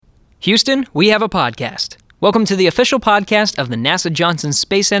Houston, we have a podcast. Welcome to the official podcast of the NASA Johnson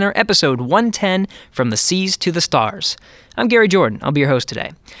Space Center, episode 110, From the Seas to the Stars. I'm Gary Jordan. I'll be your host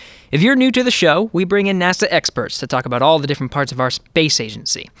today. If you're new to the show, we bring in NASA experts to talk about all the different parts of our space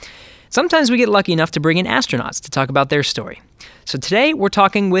agency. Sometimes we get lucky enough to bring in astronauts to talk about their story. So today, we're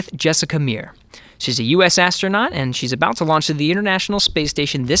talking with Jessica Meir. She's a U.S. astronaut, and she's about to launch to the International Space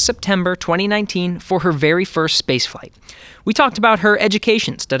Station this September 2019 for her very first spaceflight. We talked about her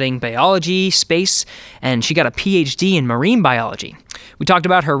education, studying biology, space, and she got a PhD in marine biology. We talked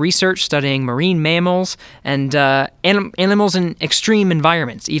about her research studying marine mammals and animals in extreme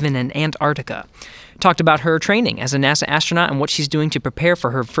environments, even in Antarctica. Talked about her training as a NASA astronaut and what she's doing to prepare for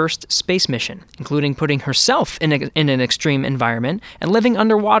her first space mission, including putting herself in an extreme environment and living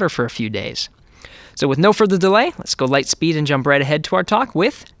underwater for a few days. So with no further delay, let's go light speed and jump right ahead to our talk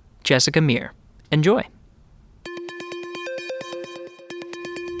with Jessica Meir. Enjoy.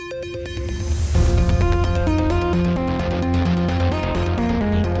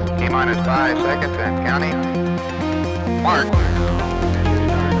 T-minus 5 seconds and counting. Mark.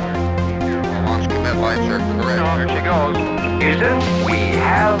 Launch commit light circle correct. Here she goes. Houston, we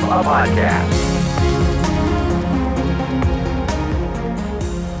have a podcast.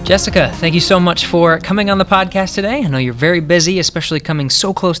 Jessica, thank you so much for coming on the podcast today. I know you're very busy, especially coming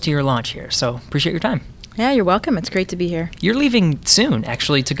so close to your launch here, so appreciate your time. Yeah, you're welcome. It's great to be here. You're leaving soon,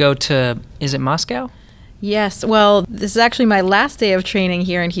 actually, to go to, is it Moscow? Yes. Well, this is actually my last day of training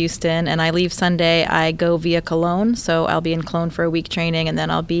here in Houston, and I leave Sunday. I go via Cologne, so I'll be in Cologne for a week training, and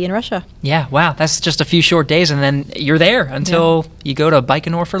then I'll be in Russia. Yeah, wow. That's just a few short days, and then you're there until you go to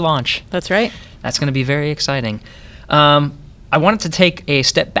Baikonur for launch. That's right. That's going to be very exciting. I wanted to take a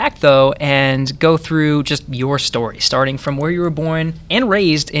step back, though, and go through just your story, starting from where you were born and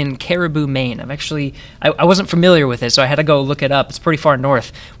raised in Caribou, Maine. I wasn't familiar with it, so I had to go look it up. It's pretty far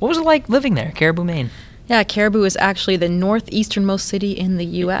north. What was it like living there, Caribou, Maine? Yeah, Caribou is actually the northeasternmost city in the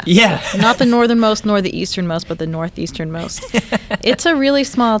U.S. Yeah. Not the northernmost nor the easternmost, but the northeasternmost. It's a really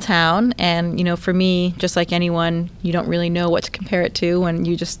small town, and, for me, just like anyone, you don't really know what to compare it to when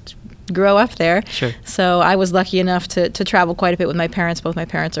you just grow up there. Sure. So I was lucky enough to travel quite a bit with my parents. Both my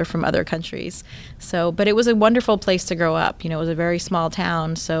parents are from other countries. But it was a wonderful place to grow up. It was a very small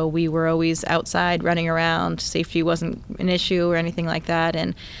town, so we were always outside running around. Safety wasn't an issue or anything like that.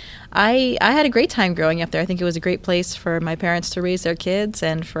 And I had a great time growing up there. I think it was a great place for my parents to raise their kids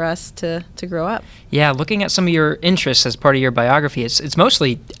and for us to grow up. Yeah, looking at some of your interests as part of your biography, it's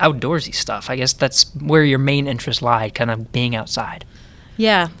mostly outdoorsy stuff. I guess that's where your main interests lie, kind of being outside.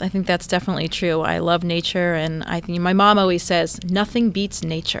 Yeah, I think that's definitely true. I love nature, and I think my mom always says, nothing beats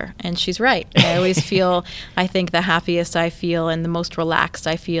nature, and she's right. I always feel, I think the happiest I feel and the most relaxed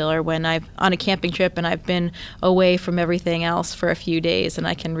I feel are when I'm on a camping trip and I've been away from everything else for a few days, and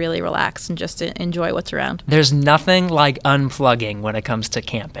I can really relax and just enjoy what's around. There's nothing like unplugging when it comes to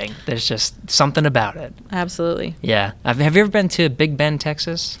camping. There's just something about it. Absolutely. Yeah. Have you ever been to Big Bend,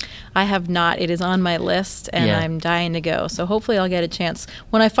 Texas? I have not. It is on my list, and I'm dying to go. So hopefully I'll get a chance.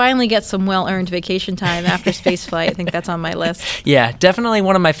 When I finally get some well-earned vacation time after spaceflight, I think that's on my list. Yeah, definitely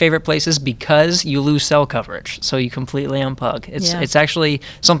one of my favorite places because you lose cell coverage, so you completely unplug. It's actually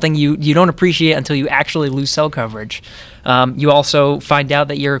something you don't appreciate until you actually lose cell coverage. You also find out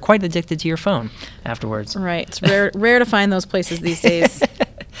that you're quite addicted to your phone afterwards. Right. It's rare to find those places these days.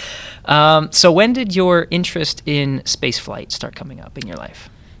 So when did your interest in spaceflight start coming up in your life?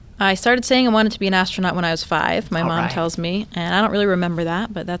 I started saying I wanted to be an astronaut when I was 5. My mom right. tells me, and I don't really remember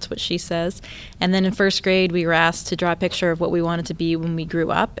that, but that's what she says. And then in first grade, we were asked to draw a picture of what we wanted to be when we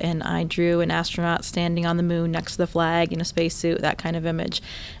grew up, and I drew an astronaut standing on the moon next to the flag in a spacesuit, that kind of image.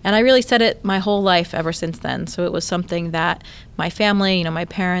 And I really said it my whole life ever since then. So it was something that my family, my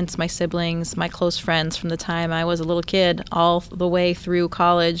parents, my siblings, my close friends from the time I was a little kid all the way through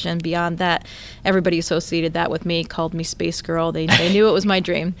college and beyond that, everybody associated that with me, called me Space Girl. They knew it was my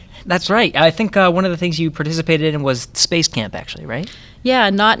dream. That's right. I think one of the things you participated in was Space Camp, actually, right? Yeah,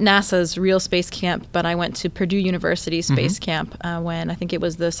 not NASA's real space camp, but I went to Purdue University Space Camp when I think it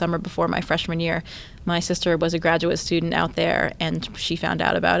was the summer before my freshman year. My sister was a graduate student out there, and she found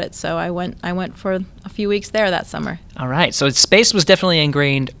out about it, so I went for a few weeks there that summer. All right, so space was definitely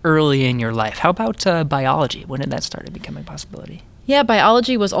ingrained early in your life. How about biology? When did that start to become a possibility? Yeah,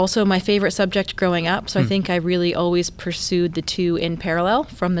 biology was also my favorite subject growing up, so I think I really always pursued the two in parallel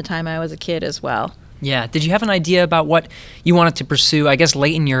from the time I was a kid as well. Yeah. Did you have an idea about what you wanted to pursue, I guess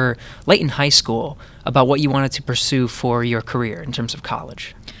late in high school, about what you wanted to pursue for your career in terms of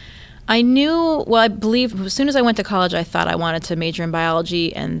college? I knew, well, I believe as soon as I went to college, I thought I wanted to major in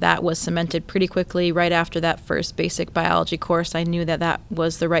biology, and that was cemented pretty quickly. Right after that first basic biology course, I knew that that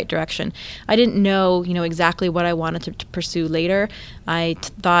was the right direction. I didn't know, exactly what I wanted to pursue later. I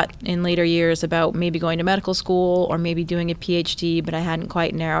thought in later years about maybe going to medical school or maybe doing a PhD, but I hadn't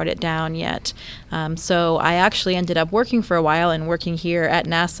quite narrowed it down yet. So I actually ended up working for a while and working here at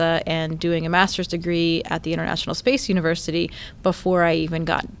NASA and doing a master's degree at the International Space University before I even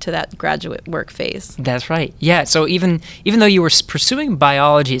got to that graduate work phase. That's right. Yeah. So even though you were pursuing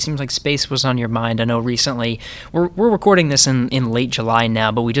biology, it seems like space was on your mind. I know recently we're recording this in late July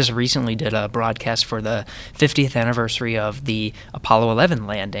now, but we just recently did a broadcast for the 50th anniversary of the Apollo 11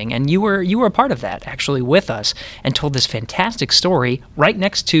 landing, and you were a part of that actually with us and told this fantastic story right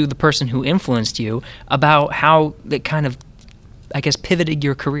next to the person who influenced you about how it kind of, I guess, pivoted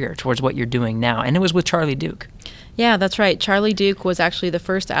your career towards what you're doing now, and it was with Charlie Duke. Yeah, that's right. Charlie Duke was actually the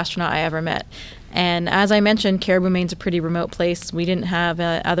first astronaut I ever met. And as I mentioned, Caribou, Maine's a pretty remote place. We didn't have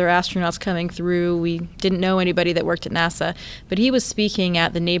other astronauts coming through. We didn't know anybody that worked at NASA. But he was speaking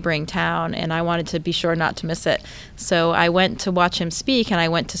at the neighboring town, and I wanted to be sure not to miss it. So I went to watch him speak, and I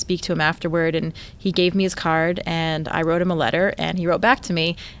went to speak to him afterward. And he gave me his card, and I wrote him a letter, and he wrote back to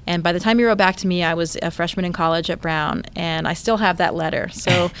me. And by the time he wrote back to me, I was a freshman in college at Brown, and I still have that letter.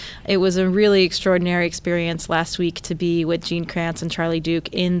 So it was a really extraordinary experience last week to be with Gene Kranz and Charlie Duke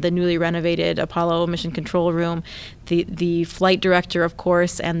in the newly renovated Apollo Mission Control Room. The flight director, of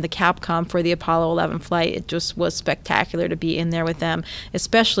course, and the Capcom for the Apollo 11 flight. It just was spectacular to be in there with them,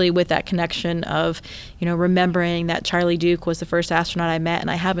 especially with that connection of, remembering that Charlie Duke was the first astronaut I met, and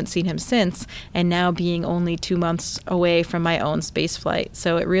I haven't seen him since, and now being only 2 months away from my own space flight.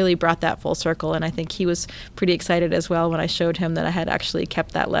 So it really brought that full circle, and I think he was pretty excited as well when I showed him that I had actually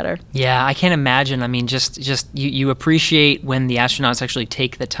kept that letter. Yeah, I can't imagine. I mean, just you appreciate when the astronauts actually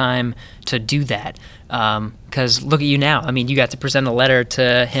take the time to do that. Because look at you now. I mean, you got to present a letter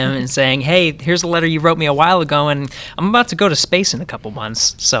to him and saying, hey, here's a letter you wrote me a while ago, and I'm about to go to space in a couple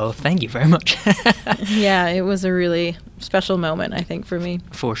months, so thank you very much. Yeah, it was a really special moment, I think, for me.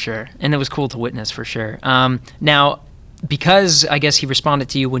 For sure. And it was cool to witness, for sure. Now, because I guess he responded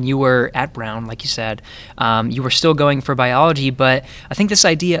to you when you were at Brown, like you said, you were still going for biology, but I think this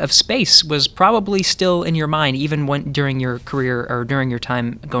idea of space was probably still in your mind even during your career or during your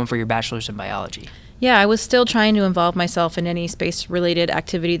time going for your bachelor's in biology. Yeah, I was still trying to involve myself in any space-related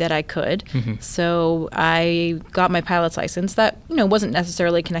activity that I could. Mm-hmm. So I got my pilot's license. That, wasn't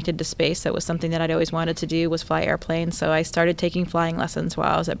necessarily connected to space. That was something that I'd always wanted to do, was fly airplanes. So I started taking flying lessons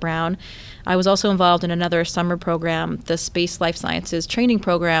while I was at Brown. I was also involved in another summer program, the Space Life Sciences training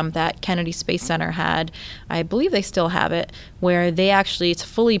program that Kennedy Space Center had. I believe they still have it, where it's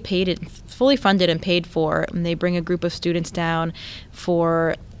fully funded and paid for, and they bring a group of students down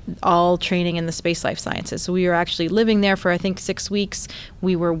for all training in the space life sciences. So we were actually living there for, I think, 6 weeks.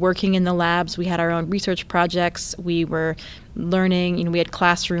 We were working in the labs. We had our own research projects. We were learning, we had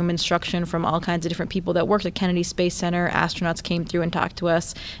classroom instruction from all kinds of different people that worked at Kennedy Space Center. Astronauts came through and talked to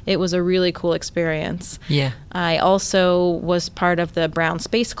us. It was a really cool experience. Yeah. I also was part of the Brown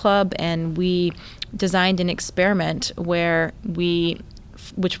Space Club, and we designed an experiment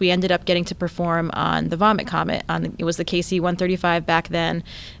which we ended up getting to perform on the Vomit Comet. It was the KC-135 back then,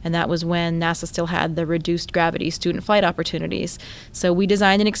 and that was when NASA still had the reduced gravity student flight opportunities. So we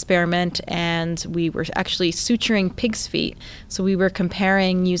designed an experiment, and we were actually suturing pig's feet. So we were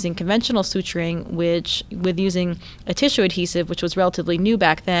comparing using conventional suturing with using a tissue adhesive, which was relatively new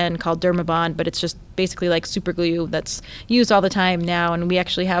back then, called Dermabond, but it's just basically like super glue that's used all the time now, and we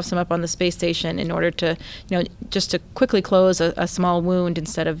actually have some up on the space station in order to, just to quickly close a small wound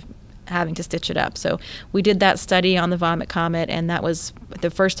instead of having to stitch it up. So we did that study on the Vomit Comet, and that was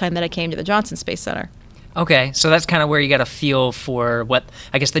the first time that I came to the Johnson Space Center. Okay, so that's kind of where you got a feel for what,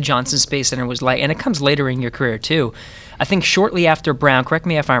 I guess, the Johnson Space Center was like, and it comes later in your career, too. I think shortly after Brown, correct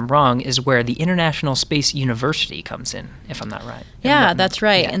me if I'm wrong, is where the International Space University comes in, if I'm not right. Yeah, that's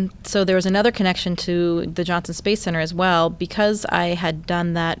right. Yeah. And so there was another connection to the Johnson Space Center as well. Because I had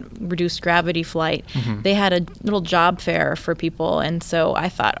done that reduced gravity flight, mm-hmm. they had a little job fair for people, and so I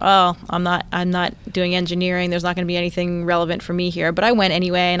thought, I'm not doing engineering. There's not going to be anything relevant for me here. But I went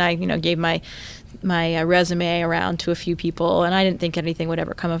anyway, and I, gave my my resume around to a few people, and I didn't think anything would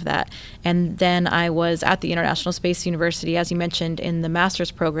ever come of that. And then I was at the International Space University, as you mentioned, in the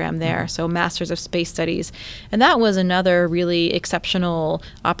master's program there, so Masters of Space Studies. And that was another really exceptional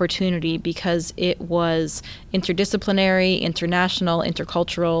opportunity because it was interdisciplinary, international,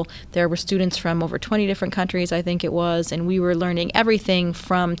 intercultural. There were students from over 20 different countries, I think it was, and we were learning everything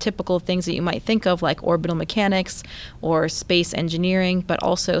from typical things that you might think of like orbital mechanics or space engineering, but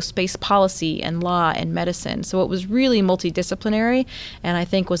also space policy and law and medicine. So it was really multidisciplinary, and I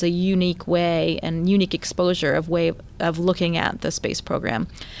think was a unique way and unique exposure of looking at the space program.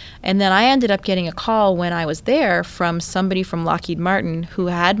 And then I ended up getting a call when I was there from somebody from Lockheed Martin who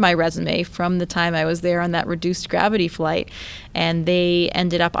had my resume from the time I was there on that reduced gravity flight. And they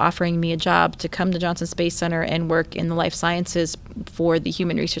ended up offering me a job to come to Johnson Space Center and work in the life sciences for the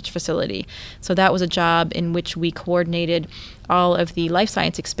Human Research Facility. So that was a job in which we coordinated all of the life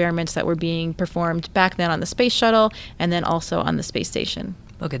science experiments that were being performed back then on the space shuttle and then also on the space station.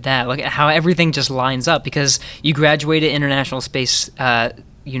 Look at that. Look at how everything just lines up, because you graduated International Space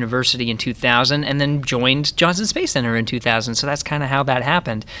University in 2000 and then joined Johnson Space Center in 2000. So that's kind of how that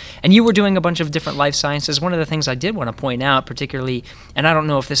happened. And you were doing a bunch of different life sciences. One of the things I did want to point out particularly, and I don't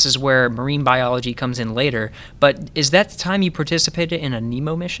know if this is where marine biology comes in later, but is that the time you participated in a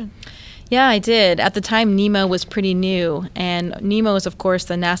NEMO mission? Yeah, I did. At the time, NEMO was pretty new, and NEMO is, of course,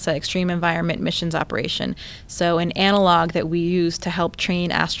 the NASA Extreme Environment Missions Operation. So an analog that we use to help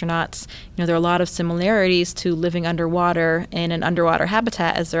train astronauts. There are a lot of similarities to living underwater in an underwater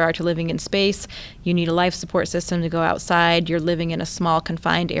habitat as there are to living in space. You need a life support system to go outside. You're living in a small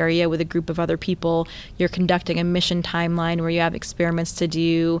confined area with a group of other people. You're conducting a mission timeline where you have experiments to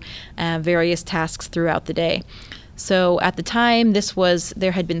do, various tasks throughout the day. So at the time,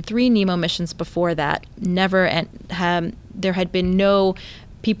 there had been 3 NEMO missions before that. There had been no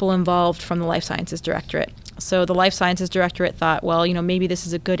people involved from the Life Sciences Directorate. So the Life Sciences Directorate thought, well, maybe this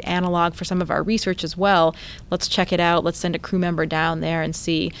is a good analog for some of our research as well. Let's check it out. Let's send a crew member down there and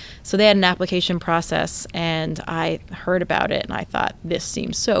see. So they had an application process, and I heard about it, and I thought, this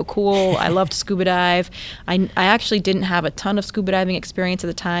seems so cool. I love to scuba dive. I actually didn't have a ton of scuba diving experience at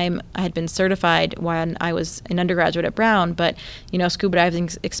the time. I had been certified when I was an undergraduate at Brown, but, scuba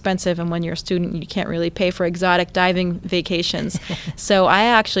diving's expensive, and when you're a student, you can't really pay for exotic diving vacations. So I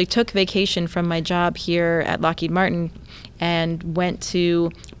actually took vacation from my job here at Lockheed Martin and went to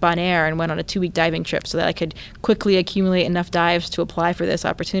Bonaire and went on a 2-week diving trip so that I could quickly accumulate enough dives to apply for this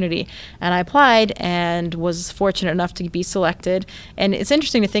opportunity. And I applied and was fortunate enough to be selected. And it's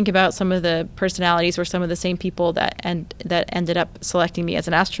interesting to think about some of the personalities were some of the same people that ended up selecting me as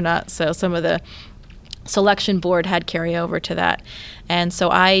an astronaut. So some of the selection board had carryover to that. And so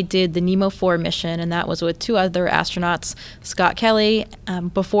I did the NEMO 4 mission, and that was with 2 other astronauts, Scott Kelly,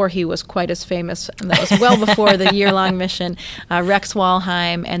 before he was quite as famous, and that was well before the year-long mission, Rex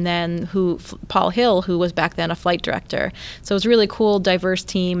Walheim, and then Paul Hill, who was back then a flight director. So it was a really cool, diverse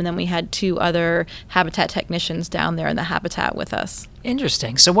team, and then we had 2 other habitat technicians down there in the habitat with us.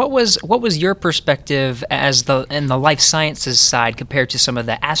 Interesting. So what was your perspective in the life sciences side compared to some of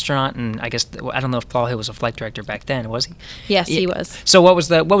the astronaut, and I guess I don't know if Paul Hill was a flight director back then, was he? Yes, he was. So what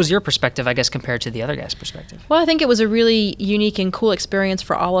was your perspective, I guess, compared to the other guy's perspective? Well, I think it was a really unique and cool experience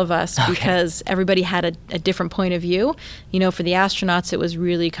for all of us because everybody had a different point of view. For the astronauts, it was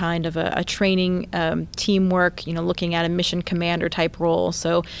really kind of a training teamwork, looking at a mission commander type role.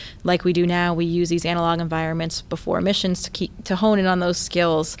 So like we do now, we use these analog environments before missions to hone in on those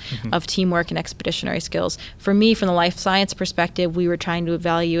skills of teamwork and expeditionary skills. For me, from the life science perspective, we were trying to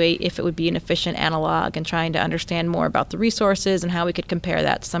evaluate if it would be an efficient analog and trying to understand more about the resources and how we could compare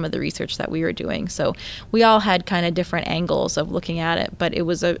that to some of the research that we were doing. So we all had kind of different angles of looking at it, but it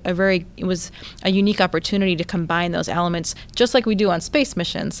was a unique opportunity to combine those elements, just like we do on space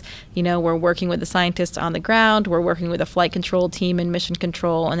missions. We're working with the scientists on the ground, we're working with a flight control team in mission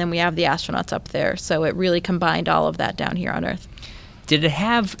control, and then we have the astronauts up there. So it really combined all of that down here on Earth. Did it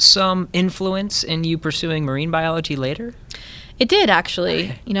have some influence in you pursuing marine biology later? It did,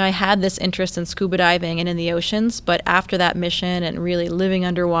 actually. I had this interest in scuba diving and in the oceans, but after that mission and really living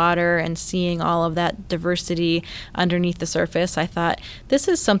underwater and seeing all of that diversity underneath the surface, I thought, this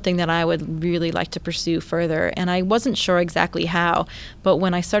is something that I would really like to pursue further. And I wasn't sure exactly how, but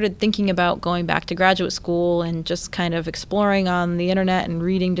when I started thinking about going back to graduate school and just kind of exploring on the internet and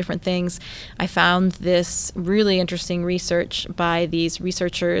reading different things, I found this really interesting research by these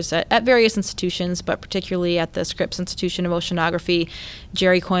researchers at various institutions, but particularly at the Scripps Institution of Oceanography.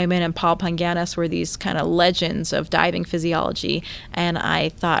 Jerry Koyman and Paul Panganis were these kind of legends of diving physiology, and I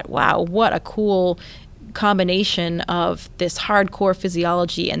thought, wow, what a cool combination of this hardcore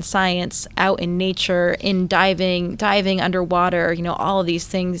physiology and science out in nature, in diving underwater, all of these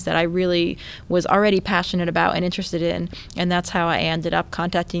things that I really was already passionate about and interested in. And that's how I ended up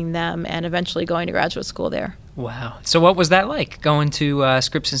contacting them and eventually going to graduate school there. Wow. So what was that like, going to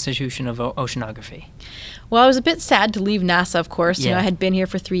Scripps Institution of Oceanography? Well, I was a bit sad to leave NASA, of course. Yeah. I had been here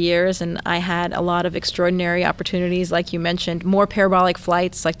for 3 years, and I had a lot of extraordinary opportunities, like you mentioned, more parabolic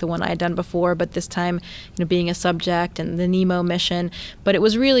flights like the one I had done before, but this time, being a subject and the NEMO mission. But it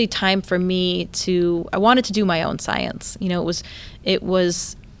was really time for me I wanted to do my own science. It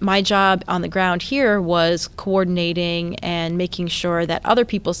was my job on the ground here was coordinating and making sure that other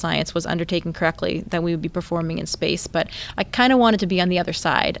people's science was undertaken correctly, that we would be performing in space. But I kind of wanted to be on the other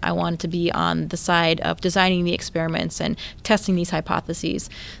side. I wanted to be on the side of designing the experiments and testing these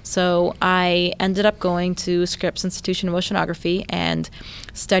hypotheses. So I ended up going to Scripps Institution of Oceanography and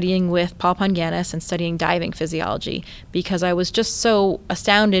studying with Paul Ponganis and studying diving physiology, because I was just so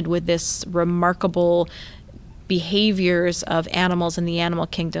astounded with this remarkable behaviors of animals in the animal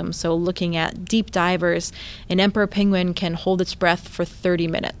kingdom. So looking at deep divers, an emperor penguin can hold its breath for 30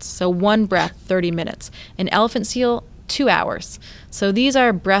 minutes. So one breath, 30 minutes. An elephant seal, 2 hours. So these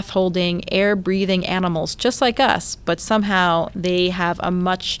are breath-holding, air-breathing animals just like us, but somehow they have a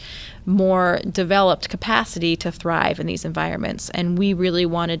much more developed capacity to thrive in these environments. And we really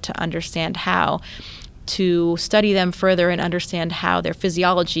wanted to understand how to study them further and understand how their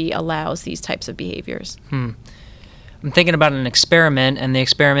physiology allows these types of behaviors. I'm thinking about an experiment, and the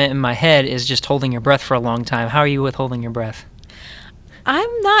experiment in my head is just holding your breath for a long time. How are you with holding your breath?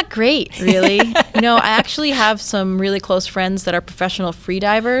 I'm not great, really. I actually have some really close friends that are professional free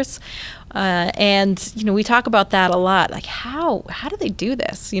divers. And we talk about that a lot. Like, how do they do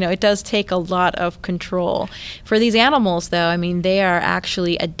this? It does take a lot of control. For these animals, though, they are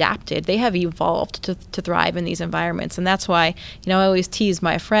actually adapted. They have evolved to thrive in these environments. And that's why, I always tease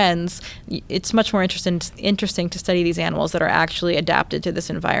my friends, it's much more interesting to study these animals that are actually adapted to this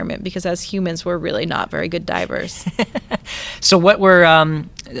environment, because as humans, we're really not very good divers. So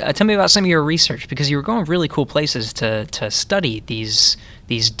tell me about some of your research, because you were going really cool places to study these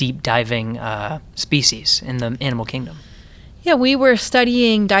deep diving species in the animal kingdom. Yeah, we were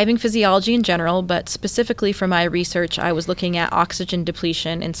studying diving physiology in general, but specifically for my research, I was looking at oxygen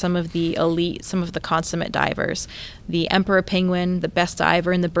depletion in some of the consummate divers. The emperor penguin, the best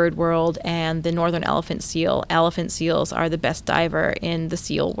diver in the bird world, and the northern elephant seal. Elephant seals are the best diver in the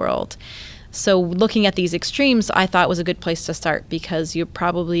seal world. So looking at these extremes, I thought was a good place to start, because you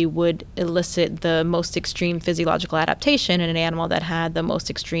probably would elicit the most extreme physiological adaptation in an animal that had the most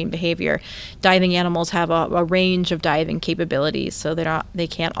extreme behavior. Diving animals have a range of diving capabilities, so they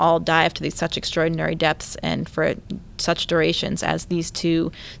can't all dive to such extraordinary depths and for such durations as these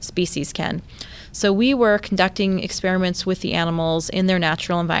two species can. So we were conducting experiments with the animals in their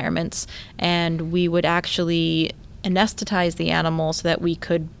natural environments, and we would actually anesthetize the animal so that we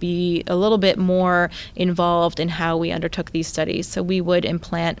could be a little bit more involved in how we undertook these studies. So we would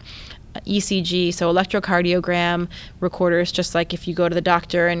implant ECG, so electrocardiogram recorders, just like if you go to the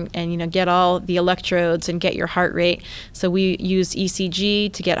doctor and get all the electrodes and get your heart rate. So we used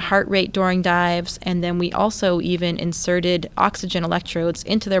ECG to get heart rate during dives, and then we also even inserted oxygen electrodes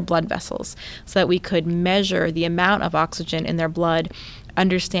into their blood vessels so that we could measure the amount of oxygen in their blood,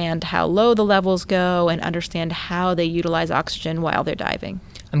 understand how low the levels go, and understand how they utilize oxygen while they're diving.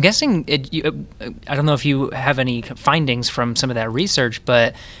 I'm guessing, I don't know if you have any findings from some of that research,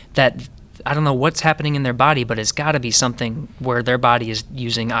 but that, I don't know what's happening in their body, but it's got to be something where their body is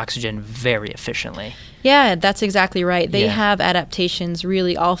using oxygen very efficiently. Yeah, that's exactly right. They Yeah. have adaptations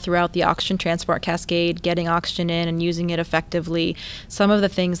really all throughout the oxygen transport cascade, getting oxygen in and using it effectively. Some of the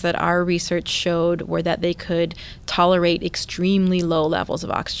things that our research showed were that they could tolerate extremely low levels of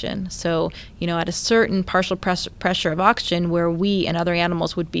oxygen. So, at a certain partial pressure of oxygen where we and other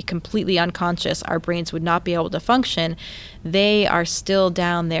animals would be completely unconscious, our brains would not be able to function, they are still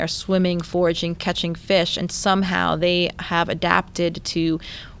down there swimming, foraging, catching fish, and somehow they have adapted to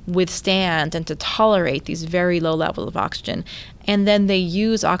withstand and to tolerate these very low levels of oxygen. And then they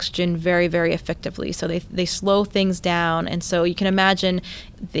use oxygen very, very effectively. So they slow things down. And so you can imagine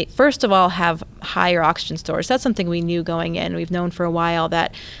they, first of all, have higher oxygen stores. That's something we knew going in. We've known for a while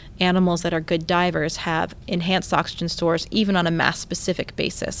that animals that are good divers have enhanced oxygen stores even on a mass-specific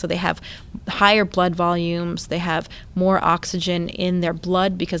basis. So they have higher blood volumes, they have more oxygen in their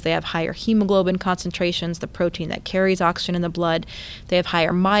blood because they have higher hemoglobin concentrations, the protein that carries oxygen in the blood. They have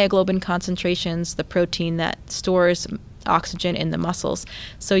higher myoglobin concentrations, the protein that stores oxygen in the muscles.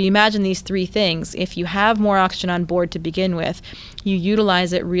 So you imagine these three things. If you have more oxygen on board to begin with, you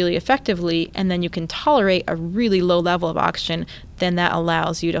utilize it really effectively, and then you can tolerate a really low level of oxygen, then that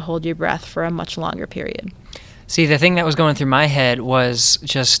allows you to hold your breath for a much longer period. See, the thing that was going through my head was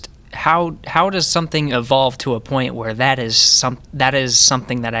just how does something evolve to a point where that is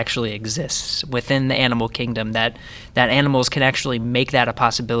something that actually exists within the animal kingdom, that animals can actually make that a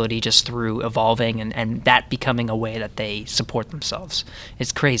possibility just through evolving and that becoming a way that they support themselves.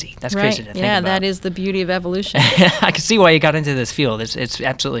 It's crazy. That's right. crazy to think about. Yeah, that is the beauty of evolution. I can see why you got into this field. It's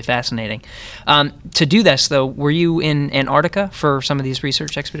absolutely fascinating. To do this, though, were you in Antarctica for some of these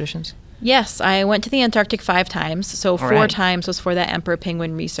research expeditions? Yes, I went to the Antarctic 5 times. So 4 times was for that emperor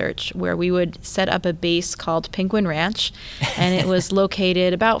penguin research, where we would set up a base called Penguin Ranch, and it was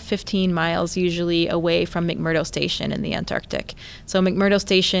located about 15 miles usually away from McMurdo Station in the Antarctic. So McMurdo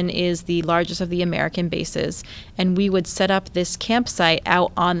Station is the largest of the American bases, and we would set up this campsite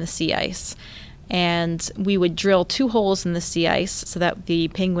out on the sea ice. And we would drill 2 holes in the sea ice so that the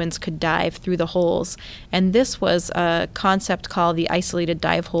penguins could dive through the holes. And this was a concept called the isolated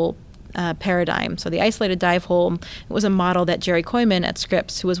dive hole paradigm. So the isolated dive hole was a model that Jerry Koyman at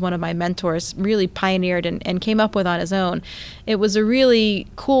Scripps, who was one of my mentors, really pioneered and came up with on his own. It was a really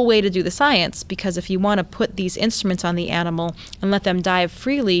cool way to do the science, because if you want to put these instruments on the animal and let them dive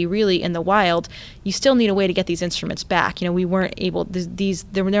freely, really in the wild, you still need a way to get these instruments back. You know, we weren't able,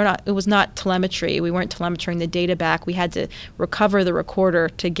 it was not telemetry. We weren't telemetering the data back. We had to recover the recorder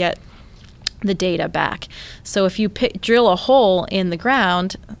to get the data back. So if you drill a hole in the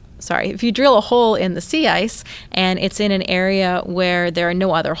ground, if you drill a hole in the sea ice and it's in an area where there are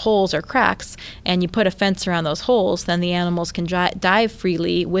no other holes or cracks, and you put a fence around those holes, then the animals can dive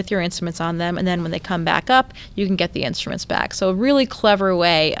freely with your instruments on them, and then when they come back up, you can get the instruments back. So a really clever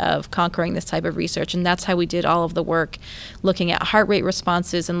way of conquering this type of research, and that's how we did all of the work, looking at heart rate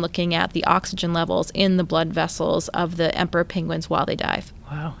responses and looking at the oxygen levels in the blood vessels of the emperor penguins while they dive.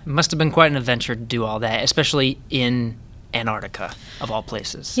 Wow. It must have been quite an adventure to do all that, especially in Antarctica, of all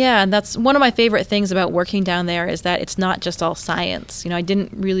places. Yeah, and that's one of my favorite things about working down there, is that it's not just all science. You know, I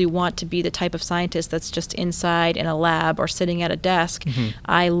didn't really want to be the type of scientist that's just inside in a lab or sitting at a desk. Mm-hmm.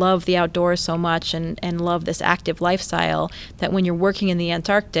 I love the outdoors so much and love this active lifestyle that when you're working in the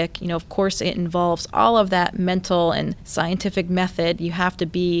Antarctic, you know, of course it involves all of that mental and scientific method. You have to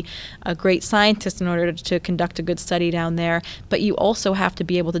be a great scientist in order to conduct a good study down there, but you also have to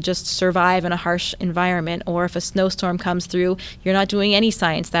be able to just survive in a harsh environment, or if a snowstorm comes through, you're not doing any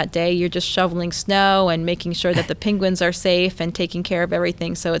science that day. You're just shoveling snow and making sure that the penguins are safe and taking care of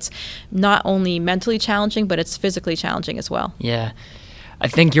everything. So it's not only mentally challenging, but it's physically challenging as well. Yeah. I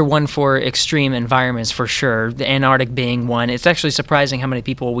think you're one for extreme environments for sure, the Antarctic being one. It's actually surprising how many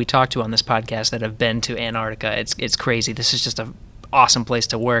people we talk to on this podcast that have been to Antarctica. It's crazy. This is just an awesome place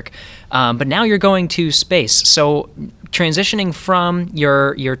to work. But now you're going to space. So transitioning from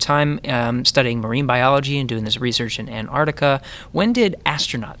your time studying marine biology and doing this research in Antarctica, when did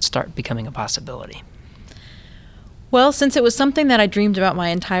astronauts start becoming a possibility? Well, since it was something that I dreamed about my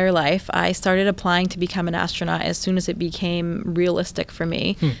entire life, I started applying to become an astronaut as soon as it became realistic for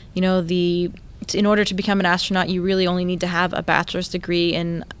me. You know, in order to become an astronaut, you really only need to have a bachelor's degree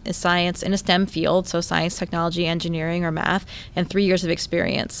in science in a STEM field, so science, technology, engineering, or math, and 3 years of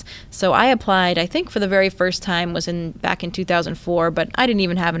experience. So I applied, I think for the very first time was back in 2004, but I didn't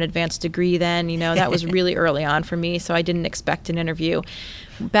even have an advanced degree then. You know, that was really early on for me, so I didn't expect an interview.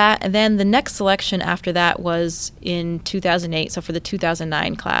 Then the next selection after that was in 2008, so for the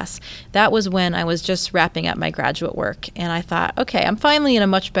 2009 class. That was when I was just wrapping up my graduate work, and I thought, okay, I'm finally in a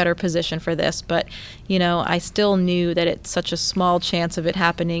much better position for this, but, you know, I still knew that it's such a small chance of it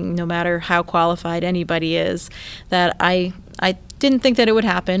happening, no matter how qualified anybody is, that I didn't think that it would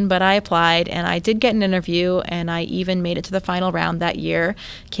happen, but I applied, and I did get an interview, and I even made it to the final round that year,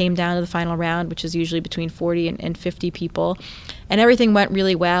 came down to the final round, which is usually between 40 and 50 people, and everything went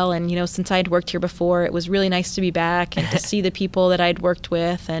really well. And, you know, since I'd worked here before, it was really nice to be back and to see the people that I'd worked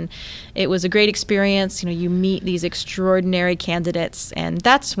with, and it was a great experience. You know, you meet these extraordinary candidates, and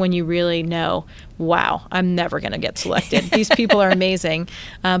that's when you really know, wow, I'm never going to get selected. These people are amazing.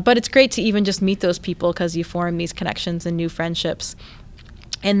 But it's great to even just meet those people, because you form these connections and new friendships.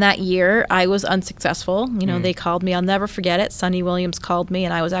 And that year, I was unsuccessful. They called me. I'll never forget it. Sunny Williams called me,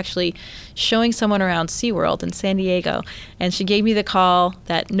 and I was actually showing someone around SeaWorld in San Diego. And she gave me the call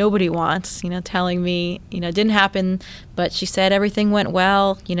that nobody wants, telling me, it didn't happen, but she said everything went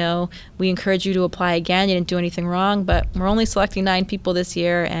well. We encourage you to apply again. You didn't do anything wrong, but we're only selecting 9 people this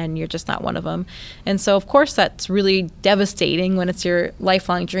year, and you're just not one of them. And so, of course, that's really devastating when it's your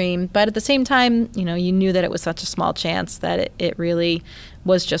lifelong dream. But at the same time, you knew that it was such a small chance that it really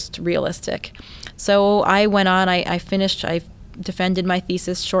was just realistic. So I went on, I defended my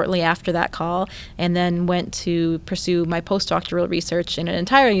thesis shortly after that call, and then went to pursue my postdoctoral research in an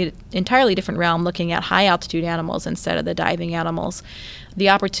entirely different realm, looking at high altitude animals instead of the diving animals. The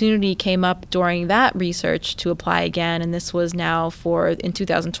opportunity came up during that research to apply again, and this was now in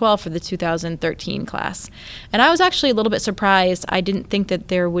 2012 for the 2013 class. And I was actually a little bit surprised. I didn't think that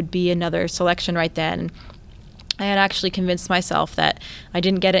there would be another selection right then. I had actually convinced myself that I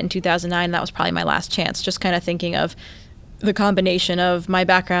didn't get it in 2009. That was probably my last chance, just kind of thinking of the combination of my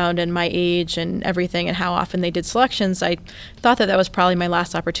background and my age and everything and how often they did selections. I thought that was probably my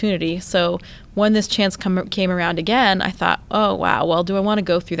last opportunity. So when this chance came around again, I thought, oh, wow, well, do I want to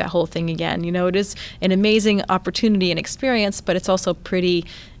go through that whole thing again? It is an amazing opportunity and experience, but it's also pretty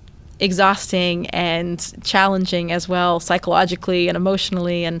exhausting and challenging as well, psychologically and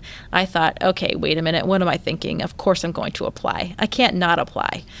emotionally. And I thought, okay, wait a minute, what am I thinking? Of course I'm going to apply. I can't not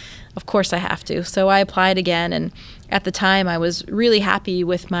apply. Of course I have to. So I applied again, and at the time I was really happy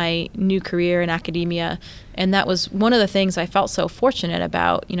with my new career in academia, and that was one of the things I felt so fortunate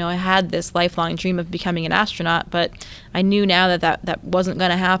about. I had this lifelong dream of becoming an astronaut, but I knew now that wasn't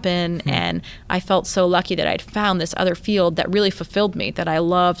going to happen, and I felt so lucky that I'd found this other field that really fulfilled me, that I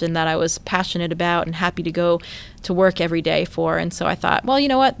loved and that I was passionate about and happy to go to work every day for. And so I thought, well, you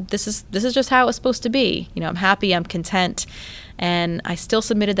know what, this is just how it was supposed to be. I'm happy, I'm content. And I still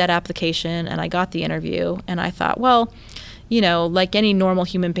submitted that application, and I got the interview, and I thought, well, like any normal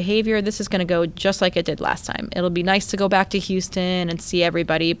human behavior, this is going to go just like it did last time. It'll be nice to go back to Houston and see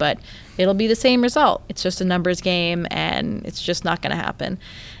everybody, but it'll be the same result. It's just a numbers game, and it's just not going to happen.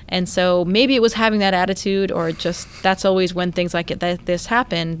 And so maybe it was having that attitude, or just that's always when things like this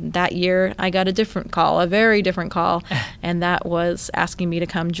happen. That year, I got a very different call, and that was asking me to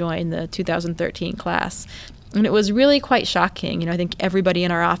come join the 2013 class. And it was really quite shocking. I think everybody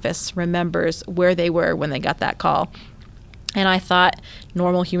in our office remembers where they were when they got that call. And I thought,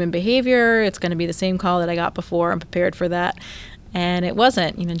 normal human behavior, it's going to be the same call that I got before. I'm prepared for that. And it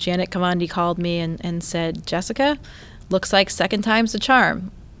wasn't. Janet Kavandi called me and said, Jessica, looks like second time's the charm.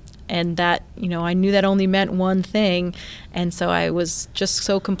 And that, I knew that only meant one thing. And so I was just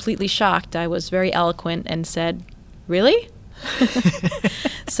so completely shocked. I was very eloquent and said, really?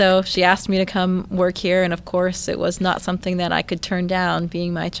 So she asked me to come work here, and of course it was not something that I could turn down,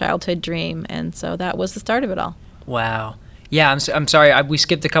 being my childhood dream. And so that was the start of it all. Wow. Yeah, I'm sorry. We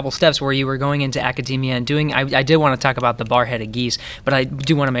skipped a couple steps where you were going into academia and doing. I did want to talk about the bar-headed geese, but I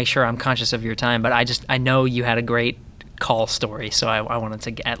do want to make sure I'm conscious of your time. But I know you had a great call story, so I wanted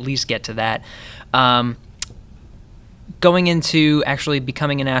to at least get to that. Going into actually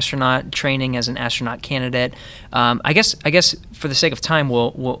becoming an astronaut, training as an astronaut candidate, I guess for the sake of time,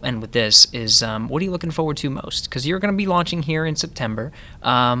 we'll end with this. Is what are you looking forward to most? Because you're going to be launching here in September.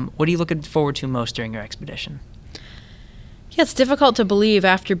 What are you looking forward to most during your expedition? Yeah, it's difficult to believe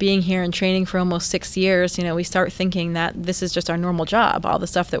after being here and training for almost 6 years. We start thinking that this is just our normal job, all the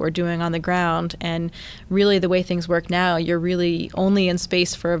stuff that we're doing on the ground. And really the way things work now, you're really only in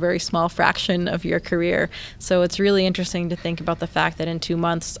space for a very small fraction of your career. So it's really interesting to think about the fact that in 2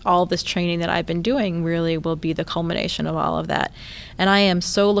 months, all this training that I've been doing really will be the culmination of all of that. And I am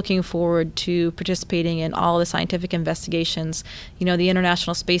so looking forward to participating in all the scientific investigations. The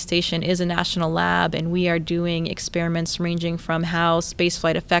International Space Station is a national lab, and we are doing experiments ranging from how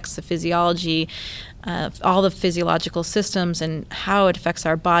spaceflight affects the physiology, all the physiological systems and how it affects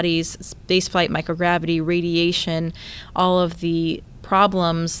our bodies, spaceflight, microgravity, radiation, all of the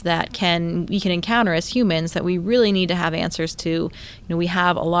problems that we can encounter as humans that we really need to have answers to. We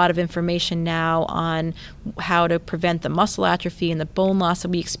have a lot of information now on how to prevent the muscle atrophy and the bone loss that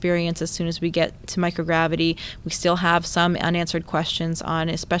we experience as soon as we get to microgravity. We still have some unanswered questions on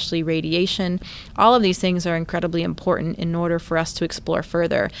especially radiation. All of these things are incredibly important in order for us to explore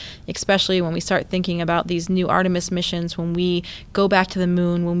further, especially when we start thinking about these new Artemis missions, when we go back to the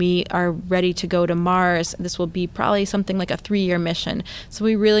moon, when we are ready to go to Mars. This will be probably something like a 3-year mission. So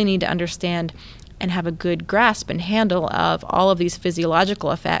we really need to understand and have a good grasp and handle of all of these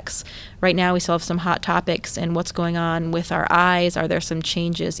physiological effects. Right now we still have some hot topics in what's going on with our eyes. Are there some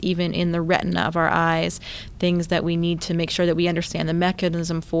changes even in the retina of our eyes? things that we need to make sure that we understand the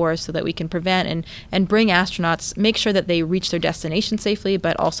mechanism for so that we can prevent and bring astronauts, make sure that they reach their destination safely,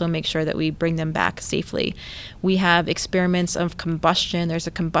 but also make sure that we bring them back safely. We have experiments of combustion. There's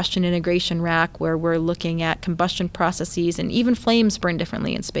a combustion integration rack where we're looking at combustion processes, and even flames burn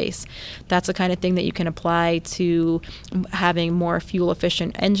differently in space. That's the kind of thing that you can apply to having more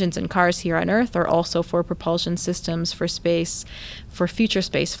fuel-efficient engines in cars here on Earth, or also for propulsion systems for space, for future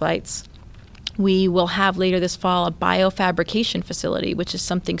space flights. We will have later this fall a biofabrication facility, which is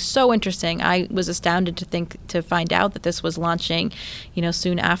something so interesting. I was astounded to find out that this was launching,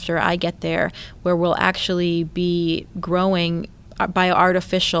 soon after I get there, where we'll actually be growing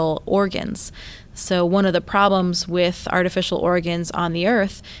bioartificial organs. So one of the problems with artificial organs on the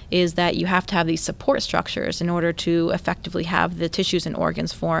Earth is that you have to have these support structures in order to effectively have the tissues and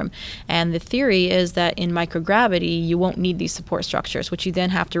organs form. And the theory is that in microgravity, you won't need these support structures, which you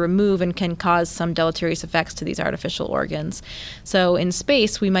then have to remove and can cause some deleterious effects to these artificial organs. So in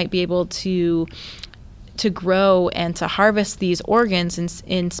space, we might be able to grow and to harvest these organs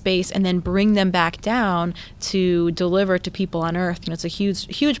in space and then bring them back down to deliver to people on Earth. It's a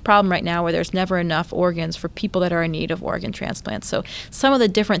huge problem right now where there's never enough organs for people that are in need of organ transplants. So some of the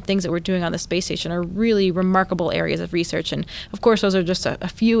different things that we're doing on the space station are really remarkable areas of research. And of course, those are just a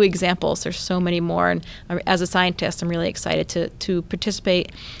few examples. There's so many more. And as a scientist, I'm really excited to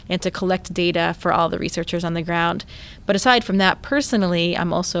participate and to collect data for all the researchers on the ground. But aside from that, personally,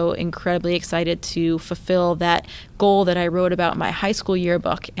 I'm also incredibly excited to fulfill that goal that I wrote about in my high school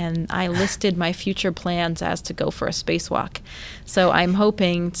yearbook, and I listed my future plans as to go for a spacewalk. So I'm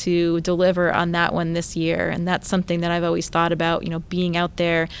hoping to deliver on that one this year, and that's something that I've always thought about, being out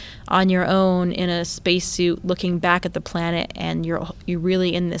there on your own in a spacesuit, looking back at the planet, and you're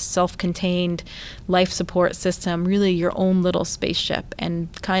really in this self-contained life support system, really your own little spaceship,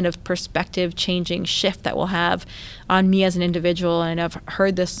 and kind of perspective-changing shift that will have on me as an individual. And I've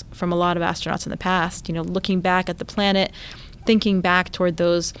heard this from a lot of astronauts in the past, looking back at the planet, thinking back toward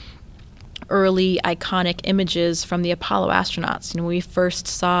those early iconic images from the Apollo astronauts. When we first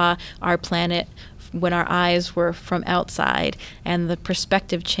saw our planet when our eyes were from outside, and the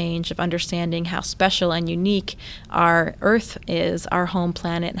perspective change of understanding how special and unique our Earth is, our home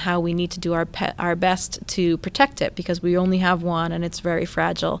planet, and how we need to do our best to protect it because we only have one and it's very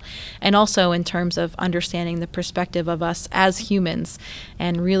fragile. And also in terms of understanding the perspective of us as humans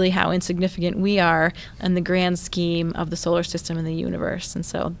and really how insignificant we are in the grand scheme of the solar system and the universe. And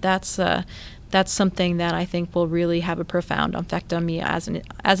so that's something that I think will really have a profound effect on me as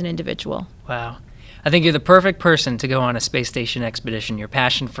an individual. Wow. I think you're the perfect person to go on a space station expedition. Your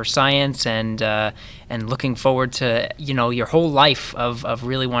passion for science and looking forward to your whole life of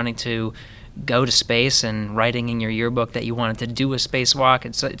really wanting to go to space and writing in your yearbook that you wanted to do a spacewalk.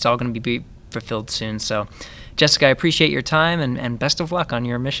 It's all going to be fulfilled soon. So, Jessica, I appreciate your time and best of luck on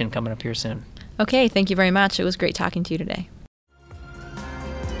your mission coming up here soon. Okay, thank you very much. It was great talking to you today.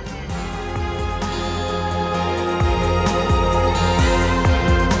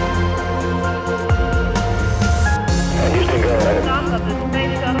 Of the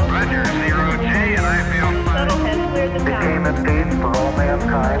space shuttle. Roger, 0J, and I feel fine. Shuttle has cleared the tower. Became a feast for all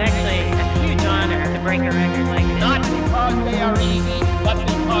mankind. It's actually a huge honor to break a record like this. Not because they are easy, but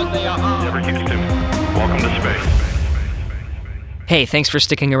because they are hard. Never keeps dim. Welcome to space. Hey, thanks for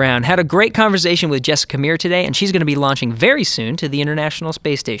sticking around. Had a great conversation with Jessica Meir today, and she's going to be launching very soon to the International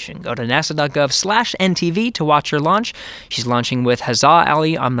Space Station. Go to nasa.gov/NTV to watch her launch. She's launching with Hazza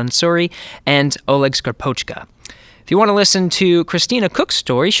Ali Mansouri and Oleg Skarpochka. If you want to listen to Christina Cook's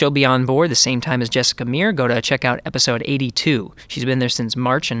story, she'll be on board the same time as Jessica Meir. Go to check out episode 82. She's been there since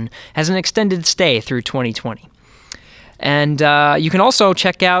March and has an extended stay through 2020. And you can also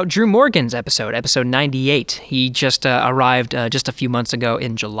check out Drew Morgan's episode 98. He just arrived just a few months ago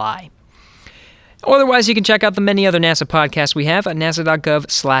in July. Otherwise, you can check out the many other NASA podcasts we have at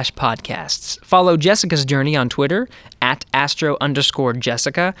nasa.gov/podcasts. Follow Jessica's journey on Twitter at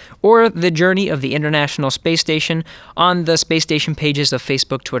 @astro_Jessica, or the journey of the International Space Station on the Space Station pages of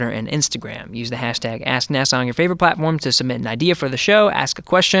Facebook, Twitter, and Instagram. Use the hashtag AskNASA on your favorite platform to submit an idea for the show, ask a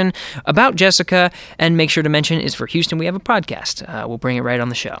question about Jessica, and make sure to mention it's for Houston. We have a podcast. We'll bring it right on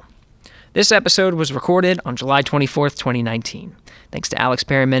the show. This episode was recorded on July 24th, 2019. Thanks to Alex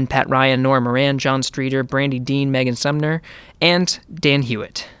Perryman, Pat Ryan, Nora Moran, John Streeter, Brandy Dean, Megan Sumner, and Dan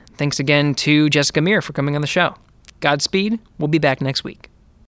Hewitt. Thanks again to Jessica Meir for coming on the show. Godspeed. We'll be back next week.